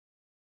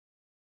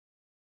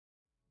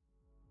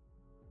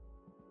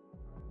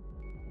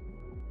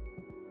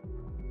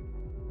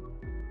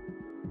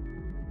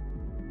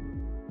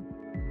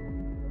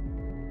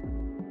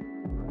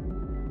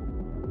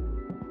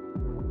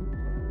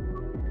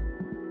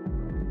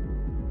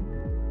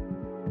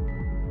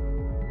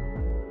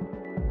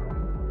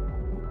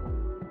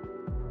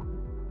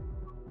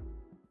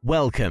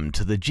Welcome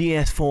to the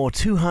GS4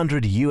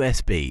 200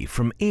 USB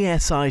from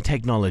ESI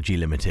Technology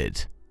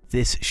Limited.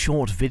 This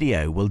short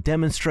video will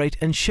demonstrate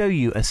and show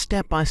you a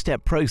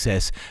step-by-step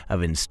process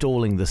of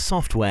installing the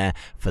software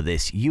for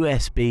this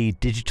USB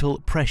digital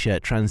pressure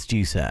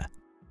transducer.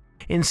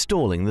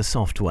 Installing the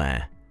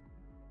software.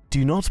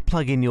 Do not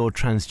plug in your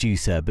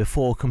transducer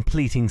before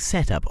completing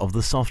setup of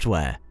the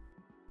software.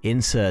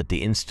 Insert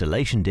the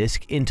installation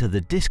disk into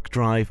the disk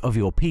drive of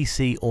your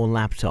PC or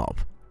laptop.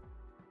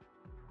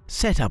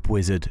 Setup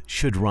Wizard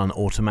should run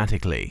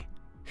automatically.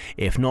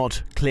 If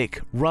not,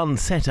 click Run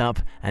Setup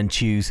and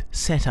choose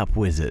Setup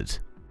Wizard.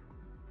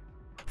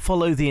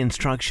 Follow the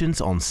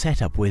instructions on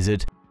Setup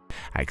Wizard,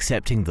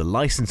 accepting the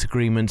license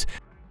agreement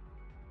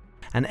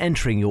and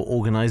entering your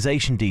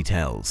organization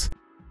details.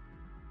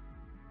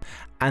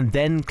 And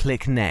then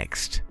click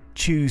Next.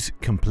 Choose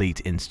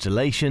Complete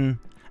Installation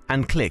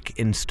and click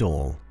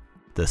Install.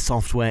 The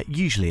software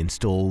usually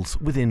installs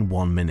within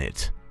 1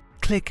 minute.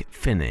 Click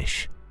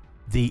Finish.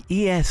 The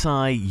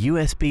ESI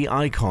USB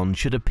icon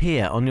should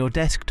appear on your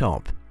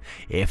desktop.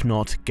 If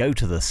not, go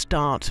to the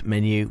Start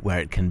menu where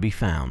it can be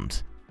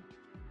found.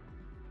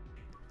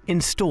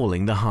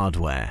 Installing the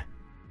hardware.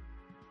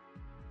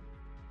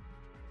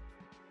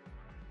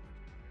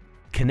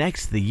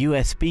 Connect the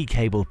USB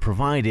cable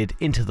provided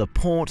into the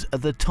port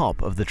at the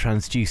top of the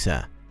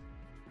transducer.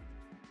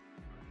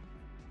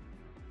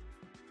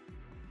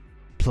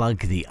 Plug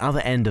the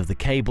other end of the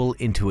cable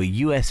into a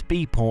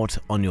USB port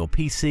on your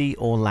PC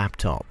or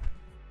laptop.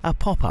 A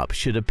pop-up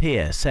should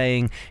appear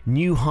saying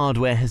new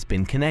hardware has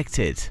been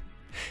connected.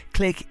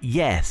 Click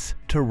Yes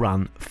to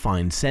run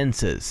Find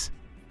Sensors.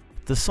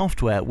 The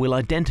software will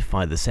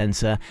identify the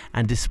sensor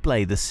and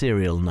display the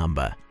serial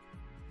number.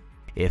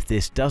 If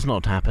this does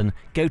not happen,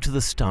 go to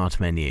the Start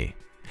menu.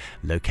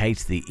 Locate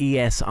the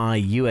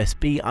ESI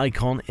USB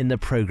icon in the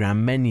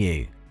Program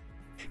menu.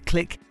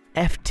 Click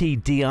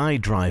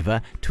FTDI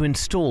driver to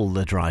install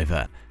the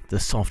driver. The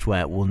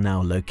software will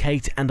now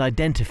locate and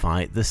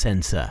identify the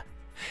sensor.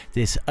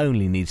 This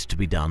only needs to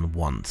be done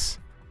once.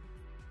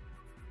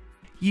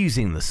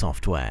 Using the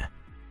software.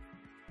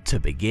 To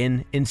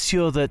begin,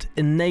 ensure that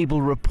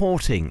Enable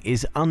Reporting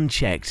is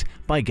unchecked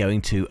by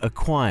going to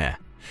Acquire.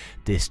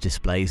 This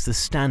displays the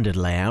standard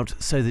layout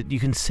so that you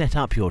can set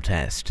up your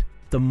test.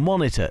 The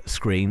monitor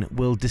screen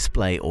will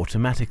display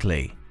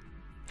automatically.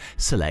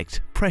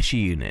 Select Pressure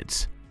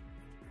Units,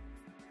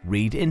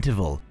 Read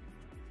Interval,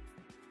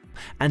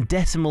 and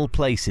Decimal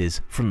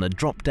Places from the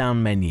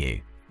drop-down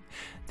menu.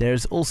 There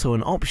is also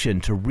an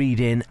option to read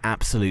in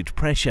absolute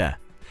pressure.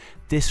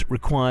 This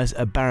requires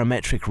a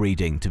barometric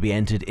reading to be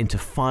entered into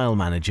File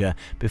Manager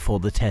before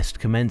the test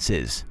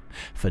commences.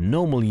 For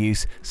normal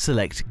use,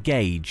 select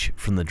Gauge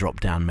from the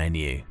drop-down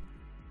menu.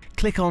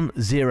 Click on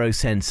Zero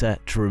Sensor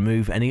to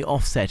remove any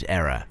offset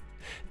error.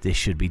 This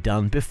should be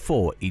done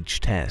before each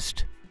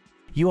test.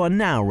 You are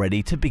now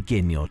ready to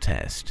begin your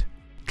test.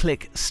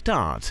 Click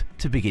Start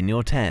to begin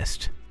your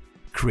test.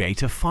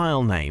 Create a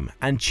file name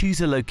and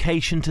choose a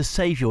location to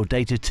save your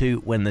data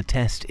to when the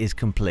test is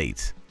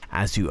complete.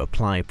 As you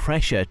apply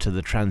pressure to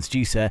the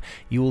transducer,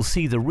 you will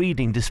see the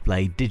reading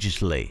displayed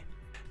digitally.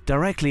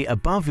 Directly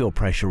above your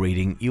pressure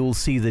reading, you will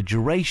see the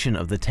duration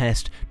of the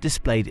test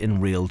displayed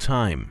in real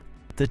time.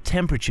 The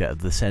temperature of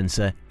the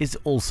sensor is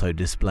also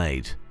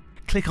displayed.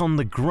 Click on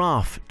the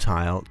Graph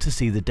tile to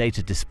see the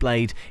data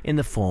displayed in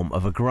the form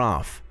of a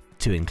graph.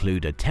 To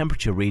include a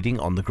temperature reading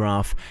on the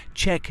graph,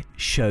 check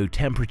Show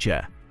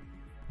Temperature.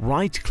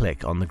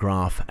 Right-click on the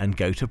graph and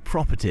go to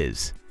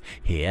Properties.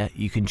 Here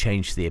you can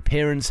change the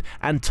appearance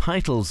and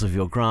titles of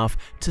your graph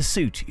to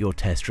suit your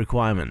test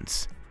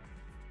requirements.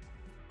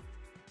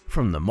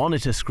 From the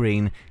monitor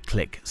screen,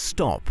 click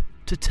Stop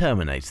to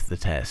terminate the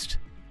test.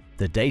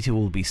 The data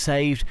will be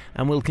saved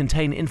and will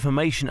contain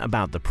information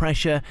about the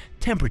pressure,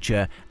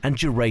 temperature, and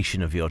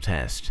duration of your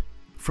test.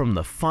 From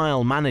the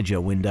File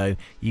Manager window,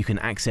 you can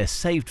access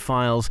saved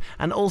files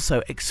and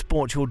also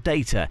export your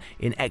data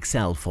in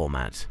Excel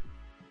format.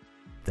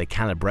 The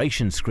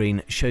calibration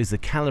screen shows the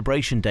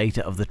calibration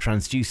data of the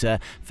transducer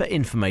for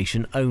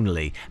information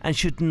only and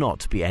should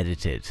not be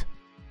edited.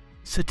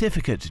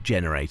 Certificate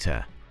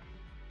Generator.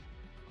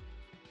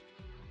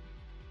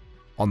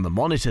 On the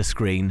monitor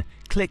screen,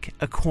 click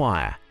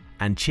Acquire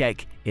and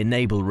check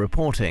Enable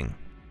Reporting.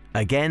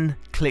 Again,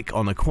 click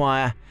on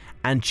Acquire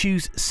and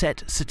choose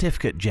Set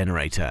Certificate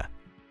Generator.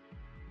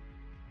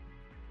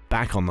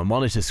 Back on the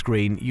monitor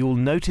screen, you will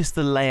notice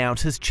the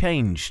layout has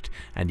changed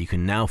and you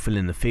can now fill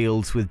in the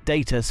fields with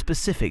data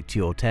specific to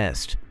your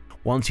test.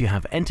 Once you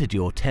have entered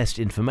your test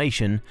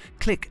information,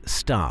 click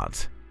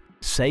Start.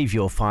 Save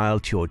your file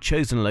to your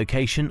chosen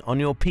location on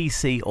your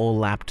PC or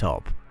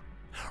laptop.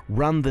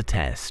 Run the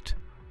test.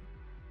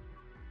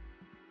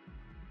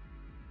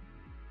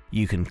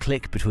 You can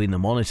click between the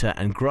monitor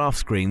and graph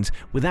screens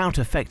without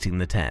affecting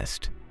the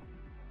test.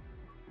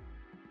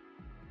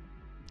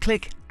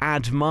 Click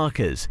Add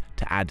Markers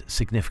to add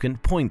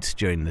significant points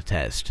during the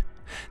test.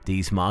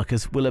 These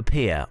markers will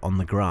appear on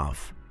the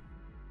graph.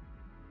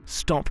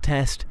 Stop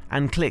test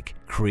and click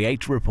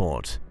Create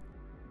Report.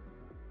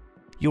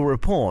 Your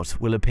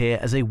report will appear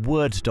as a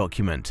Word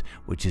document,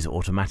 which is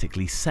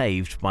automatically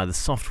saved by the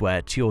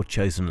software to your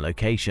chosen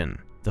location.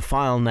 The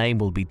file name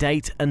will be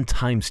date and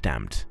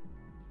time-stamped.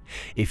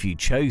 If you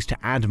chose to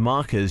add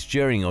markers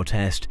during your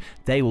test,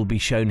 they will be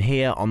shown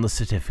here on the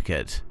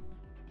certificate.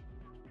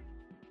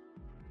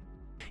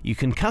 You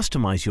can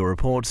customize your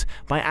reports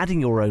by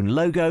adding your own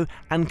logo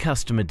and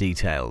customer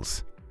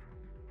details.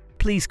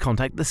 Please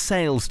contact the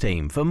sales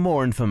team for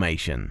more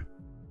information.